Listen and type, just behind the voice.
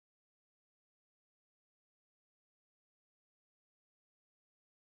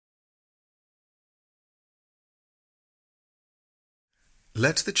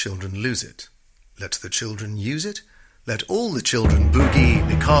Let the children lose it. Let the children use it. Let all the children boogie,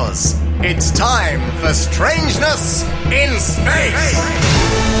 because it's time for Strangeness in Space!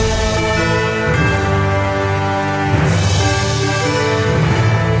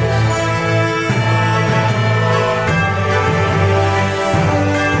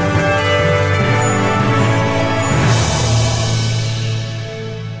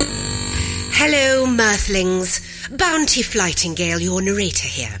 Hello, Mirthlings. Bounty Flightingale, your narrator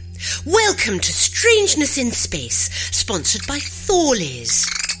here. Welcome to Strangeness in Space, sponsored by Thorleys.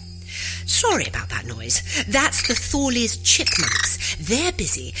 Sorry about that noise. That's the Thorleys chipmunks. They're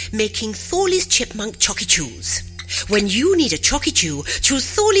busy making Thorleys chipmunk chocky chews. When you need a chocky chew, choose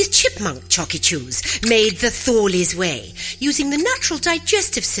Thorleys chipmunk chocky chews, made the Thorleys way, using the natural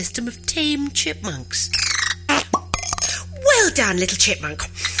digestive system of tame chipmunks. Well done, little chipmunk.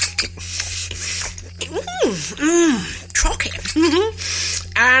 Chocky.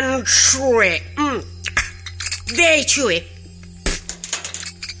 And chewy. Very chewy.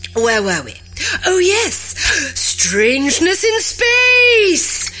 Where were we? Oh, yes. Strangeness in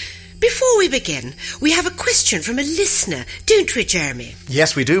Space. Before we begin, we have a question from a listener, don't we, Jeremy?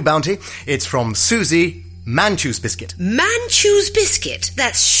 Yes, we do, Bounty. It's from Susie Manchew's Biscuit. Manchew's Biscuit?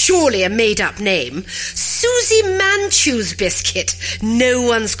 That's surely a made-up name. Susie Manchew's Biscuit. No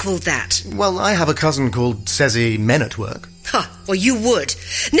one's called that. Well, I have a cousin called Sezzy Men at Work. Well, you would.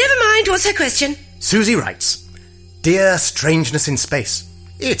 Never mind, what's her question? Susie writes, Dear Strangeness in Space,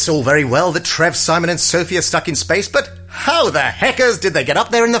 it's all very well that Trev, Simon and Sophie are stuck in space, but how the heckers did they get up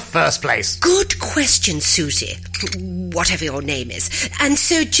there in the first place? Good question, Susie. Whatever your name is. And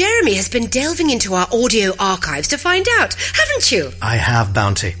so Jeremy has been delving into our audio archives to find out, haven't you? I have,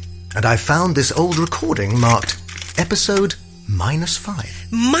 Bounty. And I found this old recording marked episode -5.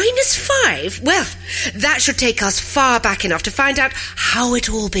 -5? Well, that should take us far back enough to find out how it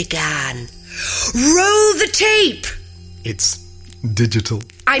all began. Roll the tape! It's digital.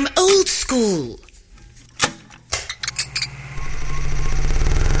 I'm old school.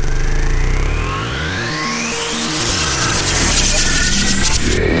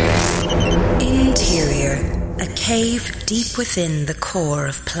 Interior. A cave deep within the core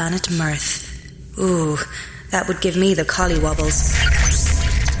of Planet Mirth. Ooh, that would give me the collywobbles.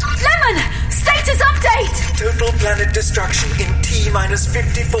 Lemon! Status update! Total planet destruction in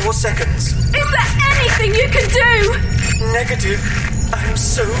T-54 seconds. Is there anything you can do? Negative. I'm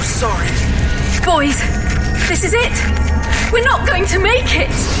so sorry. Boys, this is it. We're not going to make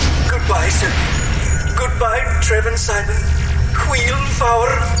it. Goodbye, Sophie. Goodbye, Trev and Simon.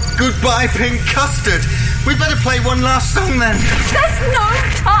 Wheelflower. Goodbye, Pink Custard. We better play one last song then. There's no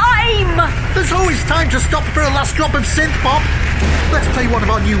time. There's always time to stop for a last drop of synth pop. Let's play one of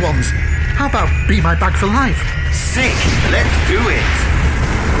our new ones. How about Be My Bag for Life? Sick. Let's do it.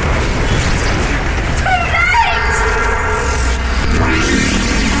 Too late!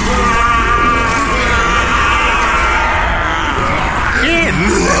 Ian?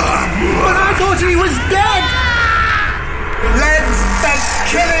 But I thought he was dead! Let the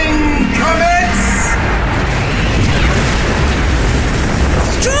killing commence!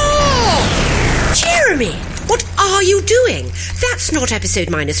 Stop! Jeremy, what are you doing? That's not episode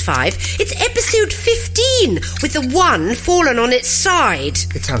 -5. It's episode 15, with the 1 fallen on its side.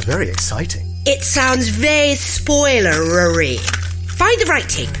 It sounds very exciting. It sounds very spoilery. Find the right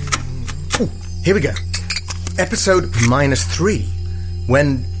tape. Ooh, here we go. Episode -3,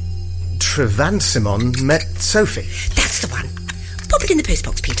 when Trevansimon met Sophie. That's the one. Pop it in the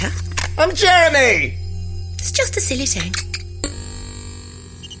postbox, Peter. I'm Jeremy! It's just a silly saying.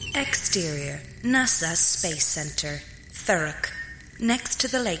 Exterior. NASA Space Center. Thurrock. Next to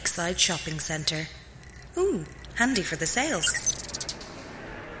the Lakeside Shopping Center. Ooh, handy for the sales.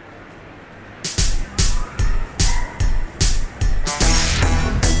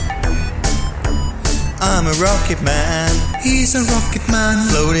 I'm a rocket man. He's a rocket man.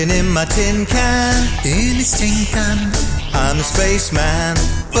 Floating in my tin can. In his tin can. I'm a spaceman,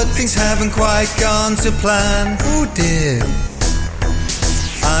 but things haven't quite gone to plan. Oh dear.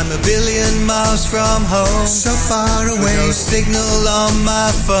 I'm a billion miles from home. So far away. With no signal on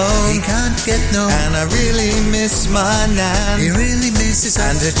my phone. He can't get no. And I really miss my nan. He really misses her.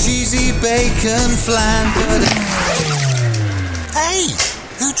 And a cheesy bacon flan. Hey!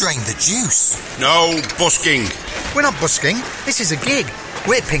 Who drained the juice? No busking. We're not busking. This is a gig.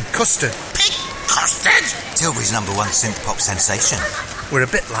 We're Pink Custard. Pink Custard? Tilbury's #1 synth pop sensation. We're a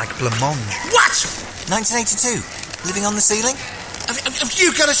bit like Blancmange. What? 1982. Living on the ceiling? Have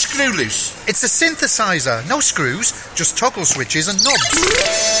you got a screw loose? It's a synthesizer. No screws, just toggle switches and knobs.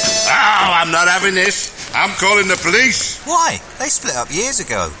 Oh, I'm not having this. I'm calling the police. Why? They split up years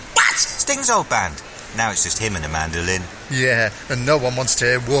ago. What? Sting's old band. Now it's just him and a mandolin. Yeah, and no one wants to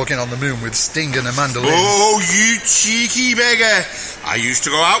hear Walking on the Moon with Sting and a mandolin. Oh, you cheeky beggar. I used to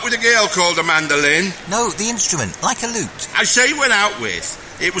go out with a girl called a mandolin. No, the instrument, like a lute. I say went out with.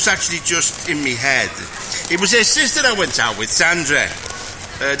 It was actually just in me head. It was her sister I went out with, Sandra.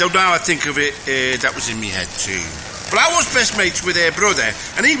 Though now I think of it, that was in me head too. But I was best mates with her brother,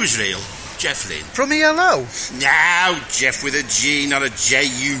 and he was real. Jeff Lynn. From ELO? No, Jeff with a G, not a J,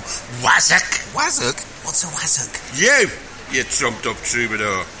 you wazzock. Wazzock? What's a wazzock? You trumped up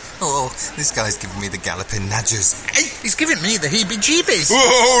troubadour. Oh, this guy's giving me the galloping nudges. Hey, he's giving me the heebie-jeebies.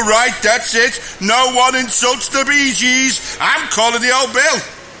 Oh, right, that's it. No one insults the Bee Gees. I'm calling the old bill.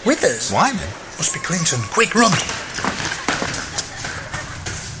 Withers? Wyman? Must be Clinton. Quick, run.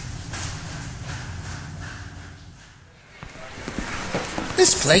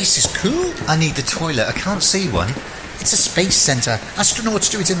 This place is cool. I need the toilet. I can't see one. It's a space centre. Astronauts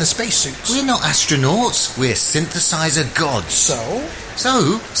do it in the spacesuits. We're not astronauts. We're synthesizer gods.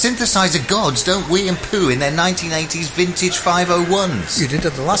 So, synthesizer gods don't wee and poo in their 1980s vintage 501s. you did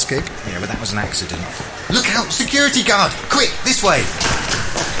at the last gig. Yeah, but that was an accident. Look out! Security guard! Quick, this way!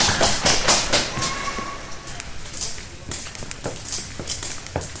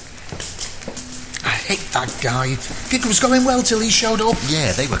 I hate that guy. Gig was going well till he showed up.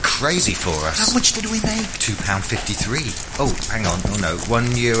 Yeah, they were crazy for us. How much did we make? £2.53. Oh, hang on. Oh, no.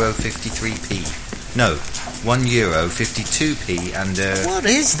 €1.53p. No, €1.52p and What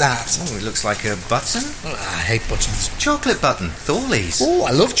is that? Oh, it looks like a button. Oh, I hate buttons. Chocolate button. Thorley's. Oh,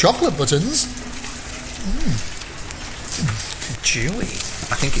 I love chocolate buttons. Chewy.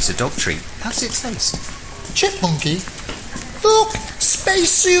 I think it's a dog treat. How's it taste? Chipmunky. Look,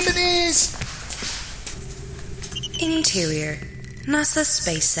 space souvenirs. Interior, NASA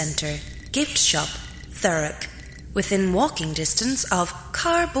Space Center, Gift Shop, Thurrock. Within walking distance of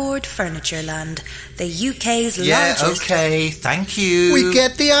Cardboard Furniture Land, the UK's largest... Yeah, okay, thank you. We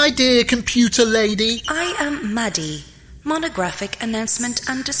get the idea, computer lady. I am Maddie, Monographic Announcement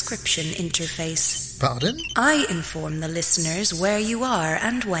and Description Interface. Pardon? I inform the listeners where you are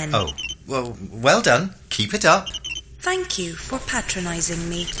and when. Oh, well done. Keep it up. Thank you for patronising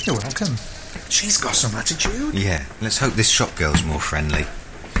me. You're welcome. She's got some attitude. Yeah, let's hope this shop girl's more friendly.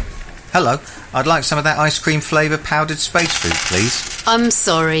 Hello, I'd like some of that ice cream flavour powdered space food, please. I'm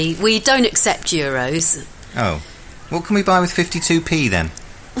sorry, we don't accept euros. Oh, what can we buy with 52p then?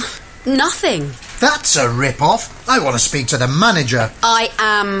 Nothing. That's a rip-off. I want to speak to the manager. I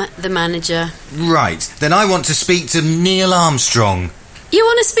am the manager. Right, then I want to speak to Neil Armstrong. You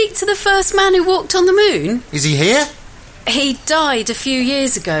want to speak to the first man who walked on the moon? Is he here? He died a few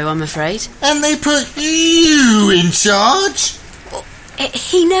years ago, I'm afraid. And they put you in charge?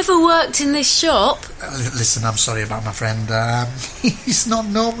 He never worked in this shop. Listen, I'm sorry about my friend. He's not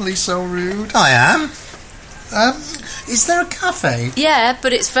normally so rude. I am. Is there a cafe? Yeah,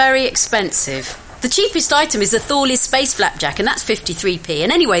 but it's very expensive. The cheapest item is a Thorley's Space Flapjack, and that's 53p.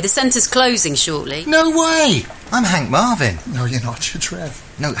 And anyway, the centre's closing shortly. No way! I'm Hank Marvin. No, you're not. You're Trev.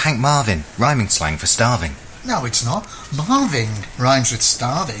 No, Hank Marvin. Rhyming slang for starving. No, it's not. Marving rhymes with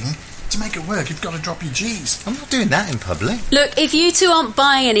starving. To make it work, you've got to drop your G's. I'm not doing that in public. Look, if you two aren't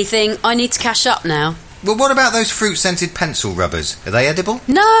buying anything, I need to cash up now. Well, what about those fruit-scented pencil rubbers? Are they edible?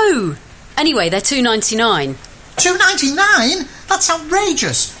 No! Anyway, they're $2.99. $2.99? That's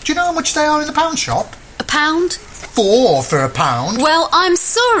outrageous. Do you know how much they are in the pound shop? A pound? 4 for a pound. Well, I'm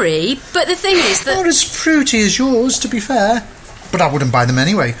sorry, but the thing is that... Not as fruity as yours, to be fair. But I wouldn't buy them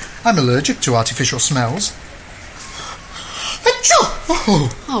anyway. I'm allergic to artificial smells.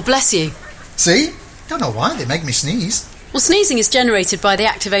 Oh, bless you. See? Don't know why they make me sneeze. Well, sneezing is generated by the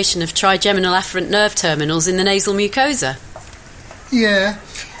activation of trigeminal afferent nerve terminals in the nasal mucosa. Yeah.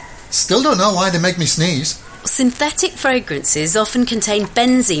 Still don't know why they make me sneeze. Synthetic fragrances often contain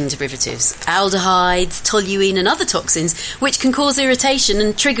benzene derivatives, aldehydes, toluene and other toxins, which can cause irritation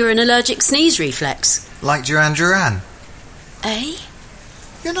and trigger an allergic sneeze reflex. Like Duran Duran. Eh?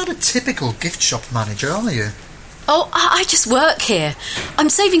 You're not a typical gift shop manager, are you? Oh, I just work here. I'm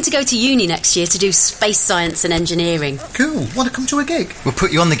saving to go to uni next year to do space science and engineering. Cool. Want to come to a gig? We'll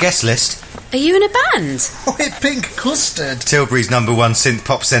put you on the guest list. Are you in a band? Oh, pink custard. Tilbury's #1 synth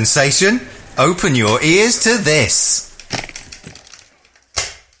pop sensation. Open your ears to this.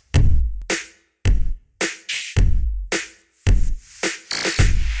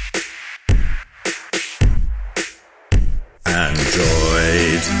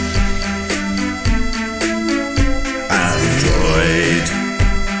 Android. Android.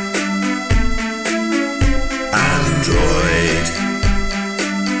 Android.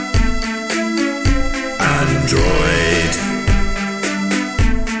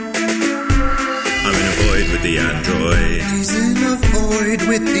 overjoyed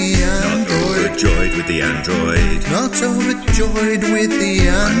with the android. Not overjoyed with the android. Not overjoyed with the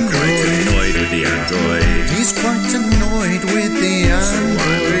android. I'm quite annoyed with the android. He's quite annoyed with the android. So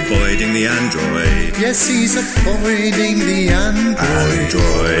I'm avoiding the android. Yes, he's avoiding the android.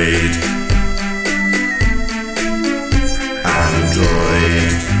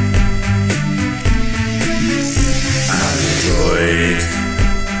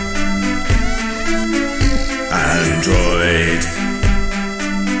 Android.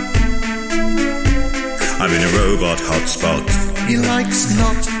 I'm in a robot hotspot. He likes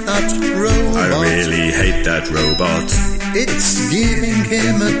not that robot. I really hate that robot. It's giving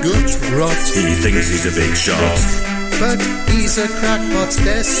him a good rot. He thinks he's a big shot. But he's a crackpot's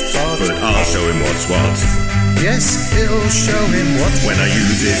despot. But I'll show him what's what. Yes, he'll show him what. When I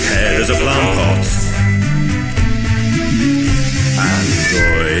use his head as a plant pot.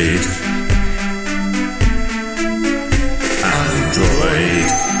 Android.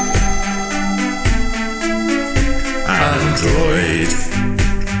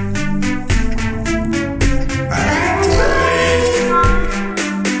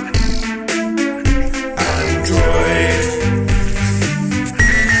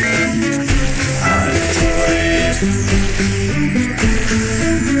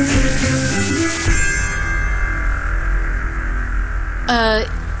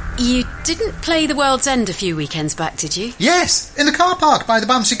 You didn't play The World's End a few weekends back, did you? Yes, in the car park by the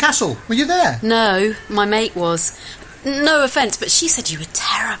bouncy castle. Were you there? No, my mate was. No offence, but she said you were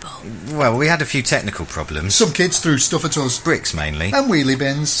terrible. Well, we had a few technical problems. Some kids threw stuff at us. Bricks, mainly. And wheelie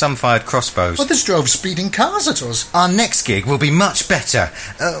bins. Some fired crossbows. Others drove speeding cars at us. Our next gig will be much better.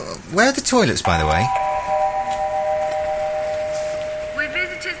 Where are the toilets, by the way? Would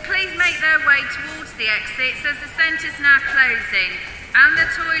visitors please make their way towards the exits as the centre's now closing. And the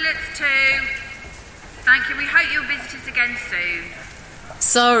toilets too. Thank you. We hope you'll visit us again soon.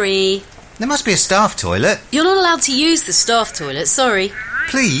 Sorry. There must be a staff toilet. You're not allowed to use the staff toilet, sorry.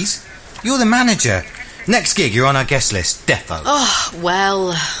 Please? You're the manager. Next gig, you're on our guest list. Defo. Oh,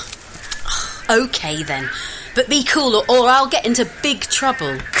 well... OK, then. But be cool or I'll get into big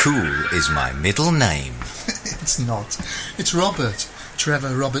trouble. Cool is my middle name. It's not. It's Robert.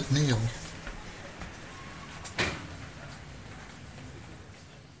 Trevor Robert Neal.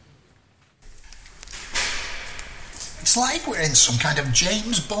 It's like we're in some kind of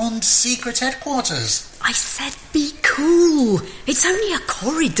James Bond secret headquarters. I said be cool. It's only a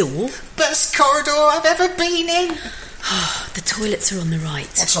corridor. Best corridor I've ever been in. The toilets are on the right.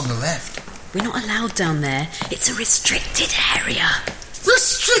 What's on the left? We're not allowed down there. It's a restricted area.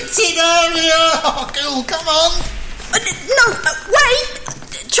 Restricted area? Oh, cool, come on. No, wait!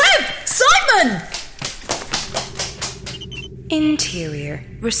 Trev! Simon! Interior.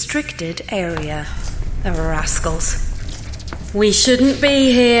 Restricted area. The rascals. We shouldn't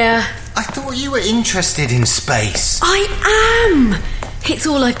be here. I thought you were interested in space. I am! It's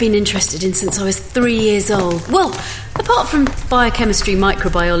all I've been interested in since I was 3 years old. Well, apart from biochemistry,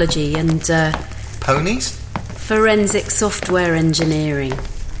 microbiology and... Ponies? Forensic software engineering.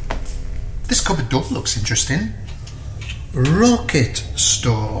 This cupboard door looks interesting. Rocket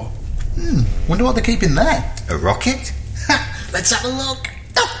store. Wonder what they keep in there. A rocket? Let's have a look.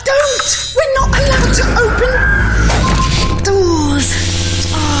 Oh, don't! We're not allowed to open doors.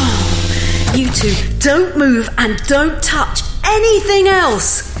 Oh, you two, don't move and don't touch anything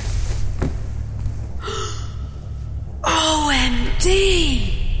else.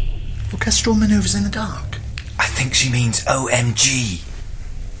 OMD! Orchestral manoeuvres in the dark. I think she means OMG.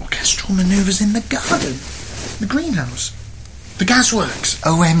 Orchestral manoeuvres in the garden. The greenhouse. The gasworks.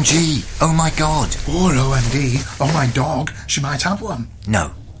 OMG. Oh my god. Or OMD. Oh my dog. She might have one.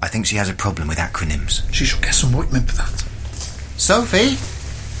 No, I think she has a problem with acronyms. She should get some ointment for that. Sophie?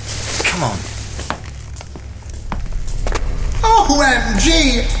 Come on.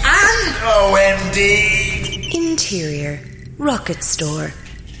 OMG and OMD. Interior. Rocket store.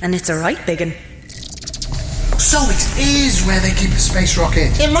 And it's a right big un. So it is where they keep the space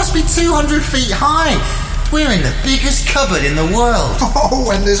rocket. It must be 200 feet high. We're in the biggest cupboard in the world. Oh,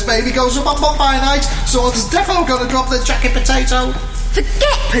 when this baby goes up on Bombay night, someone's definitely going to drop the jacket potato.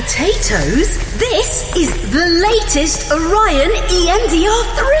 Forget potatoes. This is the latest Orion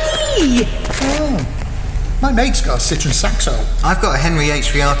ENDR3. Oh, my mate's got a Citroen Saxo. I've got a Henry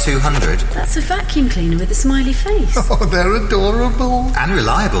HVR 200. That's a vacuum cleaner with a smiley face. Oh, they're adorable. And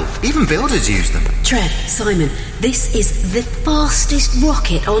reliable. Even builders use them. Trev, Simon, This is the fastest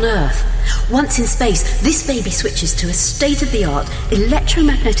rocket on Earth. Once in space, this baby switches to a state-of-the-art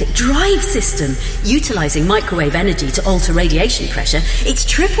electromagnetic drive system. Utilising microwave energy to alter radiation pressure, its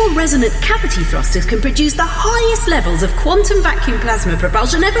triple resonant cavity thrusters can produce the highest levels of quantum vacuum plasma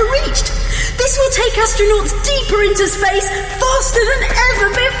propulsion ever reached. This will take astronauts deeper into space faster than ever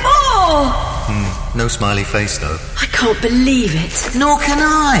before. No smiley face, though. I can't believe it. Nor can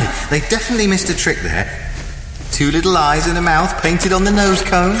I. They definitely missed a trick there. 2 little eyes and a mouth painted on the nose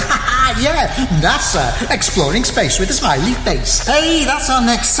cone. Yeah, NASA, exploring space with a smiley face. Hey, that's our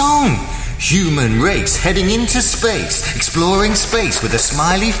next song. Human race heading into space, exploring space with a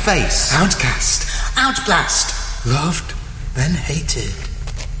smiley face. Outcast, outblast, loved, then hated.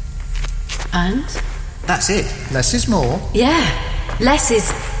 And? That's it. Less is more. Yeah, less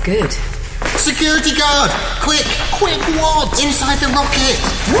is good. Security guard! Quick! Quick what? Inside the rocket!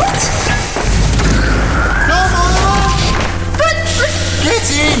 What? Come on!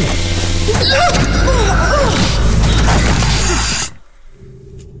 Get in!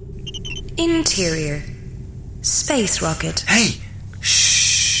 Interior. Space rocket. Hey!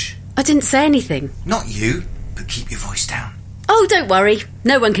 Shh! I didn't say anything. Not you, but keep your voice down. Oh, don't worry.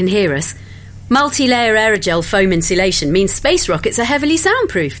 No one can hear us. Multi-layer aerogel foam insulation means space rockets are heavily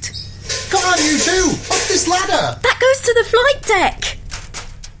soundproofed. Come on, you two! Up this ladder! That goes to the flight deck!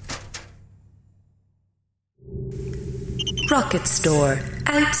 Rocket store.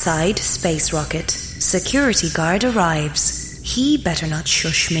 Outside space rocket. Security guard arrives. He better not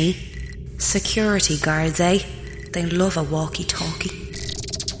shush me. Security guards, eh? They love a walkie-talkie.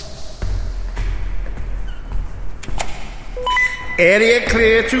 Area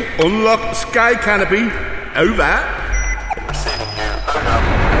clear to unlock sky canopy. Over.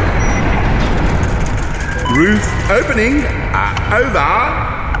 Roof opening. Over.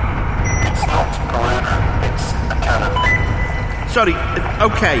 It's a canopy. Sorry,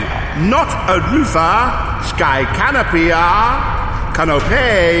 okay. Not a roofer. Sky canopy.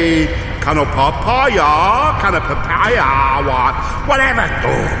 Canopy. Canopapaya. Canopapaya. Whatever.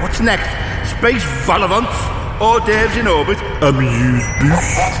 Oh, what's next? Space volivants. Hors d'oeuvres in orbit. Amuse-bouche.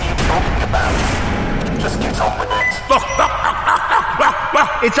 What are you talking about? Just get on with it. Look,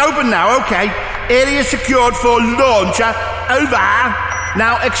 it's open now, okay. Area secured for launcher. Over.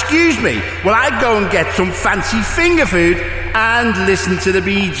 Now, excuse me, will I go and get some fancy finger food and listen to the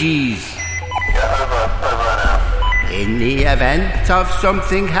Bee Gees? Yeah, over and out. In the event of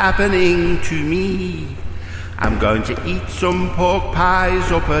something happening to me, I'm going to eat some pork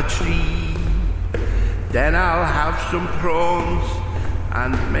pies up a tree. Then I'll have some prawns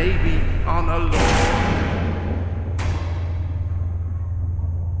and maybe on a lawn.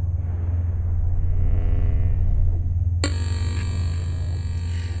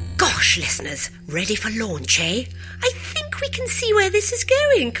 Gosh, listeners, ready for launch, eh? I think we can see where this is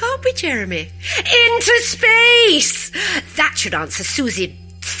going, can't we, Jeremy? Into space! That should answer Susie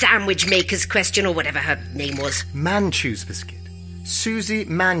Sandwich Maker's question, or whatever her name was. Manchew's biscuit. Susie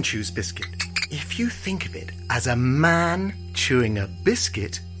Manchew's biscuit. If you think of it as a man chewing a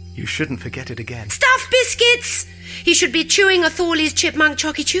biscuit, you shouldn't forget it again. Stuffed biscuits! He should be chewing a Thorley's Chipmunk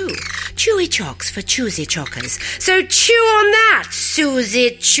Chocky Chew. Chewy chocks for choosy chockers. So chew on that,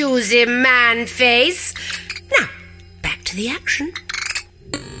 Susie choosy man face. Now, back to the action.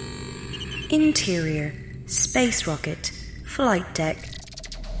 Interior. Space rocket. Flight deck.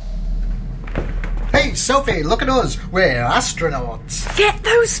 Hey, Sophie, look at us. We're astronauts. Get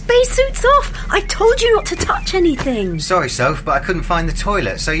those spacesuits off! I told you not to touch anything. Sorry, Soph, but I couldn't find the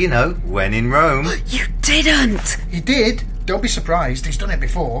toilet, so you know, when in Rome. You didn't! He did. Don't be surprised. He's done it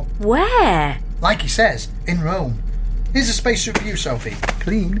before. Where? Like he says, in Rome. Here's a spacesuit for you, Sophie.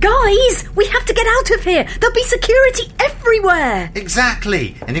 Clean. Guys, we have to get out of here. There'll be security everywhere.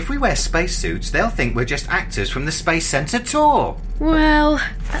 Exactly. And if we wear spacesuits, they'll think we're just actors from the Space Centre tour. Well,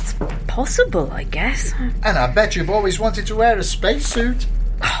 that's possible, I guess. And I bet you've always wanted to wear a spacesuit.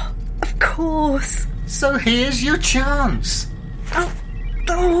 Of course. So here's your chance.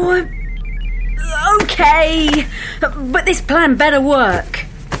 Okay. But this plan better work.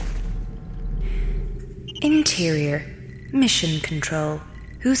 Interior. Mission control.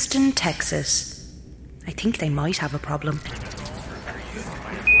 Houston, Texas. I think they might have a problem.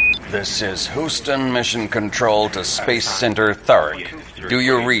 This is Houston Mission Control to Space Center Thurrock. Do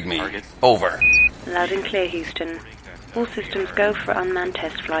you read me? Over. Loud and clear, Houston. All systems go for unmanned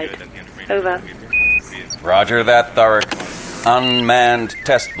test flight. Over. Roger that, Thurrock. Unmanned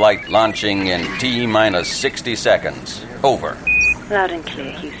test flight launching in T-minus 60 seconds. Over. Loud and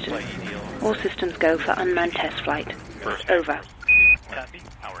clear, Houston. All systems go for unmanned test flight. Over.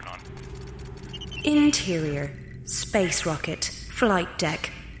 Interior. Space rocket, flight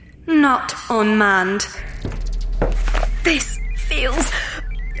deck. Not unmanned. This feels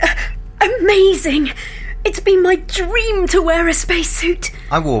amazing. It's been my dream to wear a spacesuit.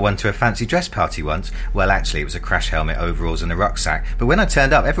 I wore one to a fancy dress party once. Well, actually, it was a crash helmet, overalls and a rucksack. But when I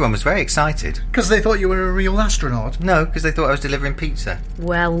turned up, everyone was very excited. Because they thought you were a real astronaut? No, because they thought I was delivering pizza.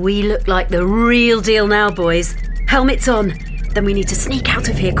 Well, we look like the real deal now, boys. Helmets on. Then we need to sneak out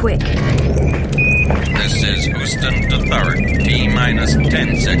of here quick. This is Houston to Thurrock. T-minus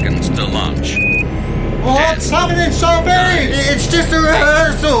 10 seconds to launch. What's happening, Sophie? It's just a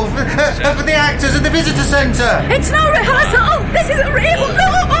rehearsal for the actors at the visitor centre. It's no rehearsal. This is a real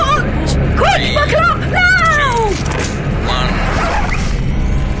launch. Quick, buckle up now.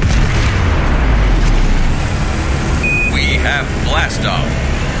 1. We have blast off.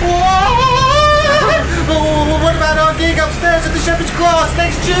 What about our gig upstairs at the Shepherd's Cross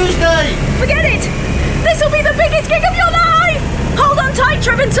next Tuesday? Forget it. This will be the biggest gig of your life. Hold on tight,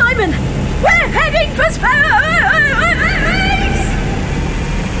 Trev and Simon. We're heading for space!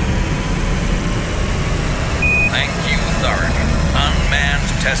 Thank you, Thurrock. Unmanned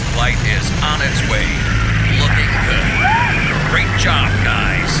test flight is on its way. Looking good. Great job,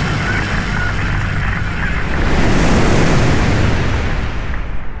 guys.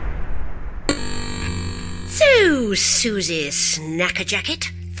 So, Susie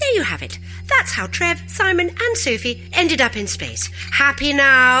Snackerjacket, there you have it. That's how Trev, Simon and Sophie ended up in space. Happy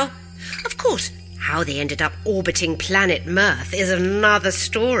now? Of course, how they ended up orbiting Planet Mirth is another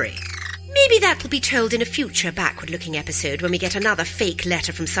story. Maybe that will be told in a future backward-looking episode when we get another fake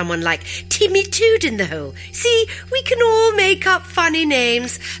letter from someone like Timmy Tood in the Hole. See, we can all make up funny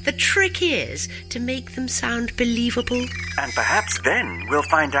names. The trick is to make them sound believable. And perhaps then we'll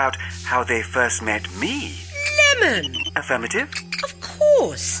find out how they first met me. Lemon! Affirmative? Of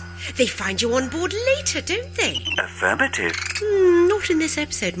course. They find you on board later, don't they? Affirmative. Not in this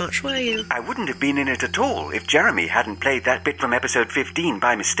episode much, were you? I wouldn't have been in it at all if Jeremy hadn't played that bit from episode 15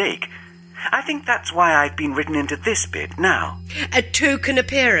 by mistake. I think that's why I've been written into this bit now. A token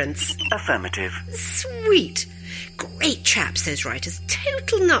appearance. Affirmative. Sweet. Great chaps, those writers.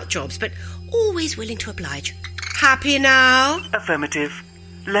 Total nut jobs, but always willing to oblige. Happy now? Affirmative.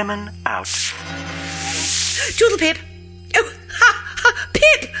 Lemon out. Toodle Pip. Oh,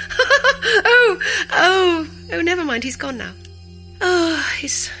 Pip! oh, never mind, he's gone now. Oh,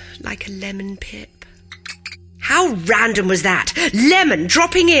 he's like a lemon Pip. How random was that? Lemon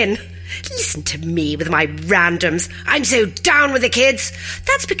dropping in. Listen to me with my randoms. I'm so down with the kids.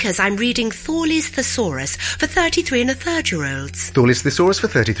 That's because I'm reading Thorley's Thesaurus for 33 and a third-year-olds. Thorley's Thesaurus for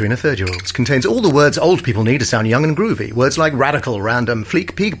 33 and a third-year-olds contains all the words old people need to sound young and groovy. Words like radical, random,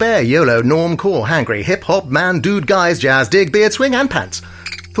 fleek, peak, bear, YOLO, norm, core, hangry, hip, hop, man, dude, guys, jazz, dig, beard, swing, and pants.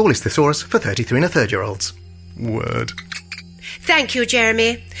 Thorley's Thesaurus for 33 and a third-year-olds. Word. Thank you,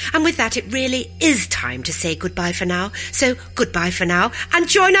 Jeremy. And with that, it really is time to say goodbye for now. So, goodbye for now, and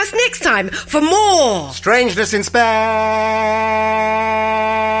join us next time for more Strangeness in Space!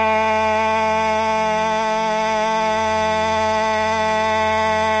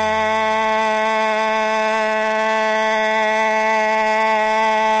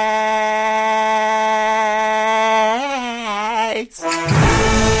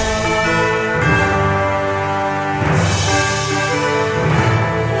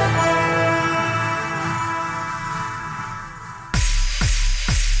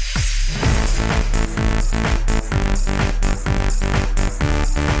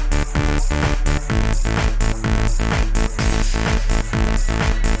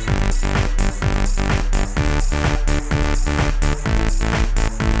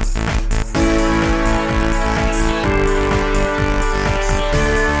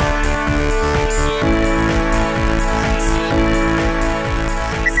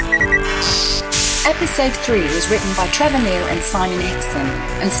 Episode 3 was written by Trevor Neal and Simon Hickson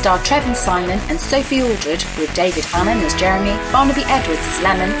and starred Trev and Simon and Sophie Aldred with David Hannon as Jeremy, Barnaby Edwards as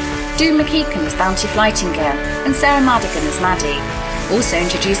Lemon, Doom McKeekan as Bounty Flightingale and Sarah Madigan as Maddie. Also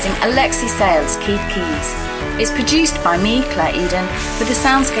introducing Alexei Sayle as Keith Keys. It's produced by me, Claire Eden, with a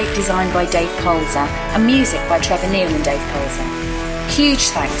soundscape designed by Dave Polzer and music by Trevor Neal and Dave Polzer. Huge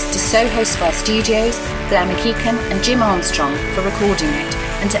thanks to Soho Square Studios, Blair McKeekan and Jim Armstrong for recording it,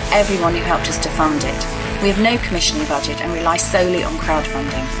 and to everyone who helped us to fund it. We have no commissioning budget and rely solely on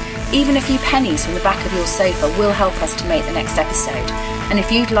crowdfunding. Even a few pennies from the back of your sofa will help us to make the next episode. And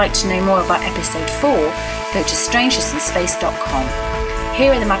if you'd like to know more about episode 4, go to strangersinspace.com.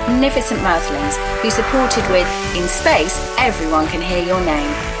 Here are the magnificent Mirthlings who supported with In Space, Everyone Can Hear Your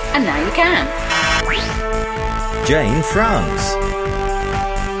Name. And now you can. Jane France,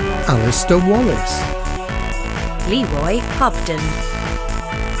 Alistair Wallace, Leroy Hobden,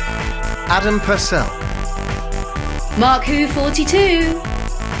 Adam Purcell, Mark Who 42,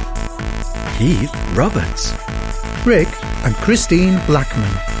 Keith Roberts, Rick and Christine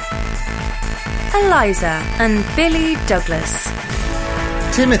Blackman, Eliza and Billy Douglas,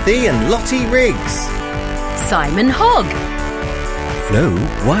 Timothy and Lottie Riggs, Simon Hogg, Flo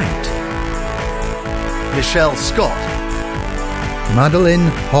White, Michelle Scott, Madeline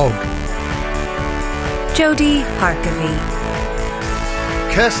Hogg, Jodie Harkavy,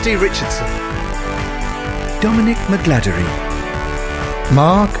 Kirsty Richardson, Dominic McGladdery,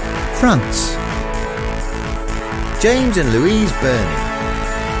 Mark France, James and Louise Burney,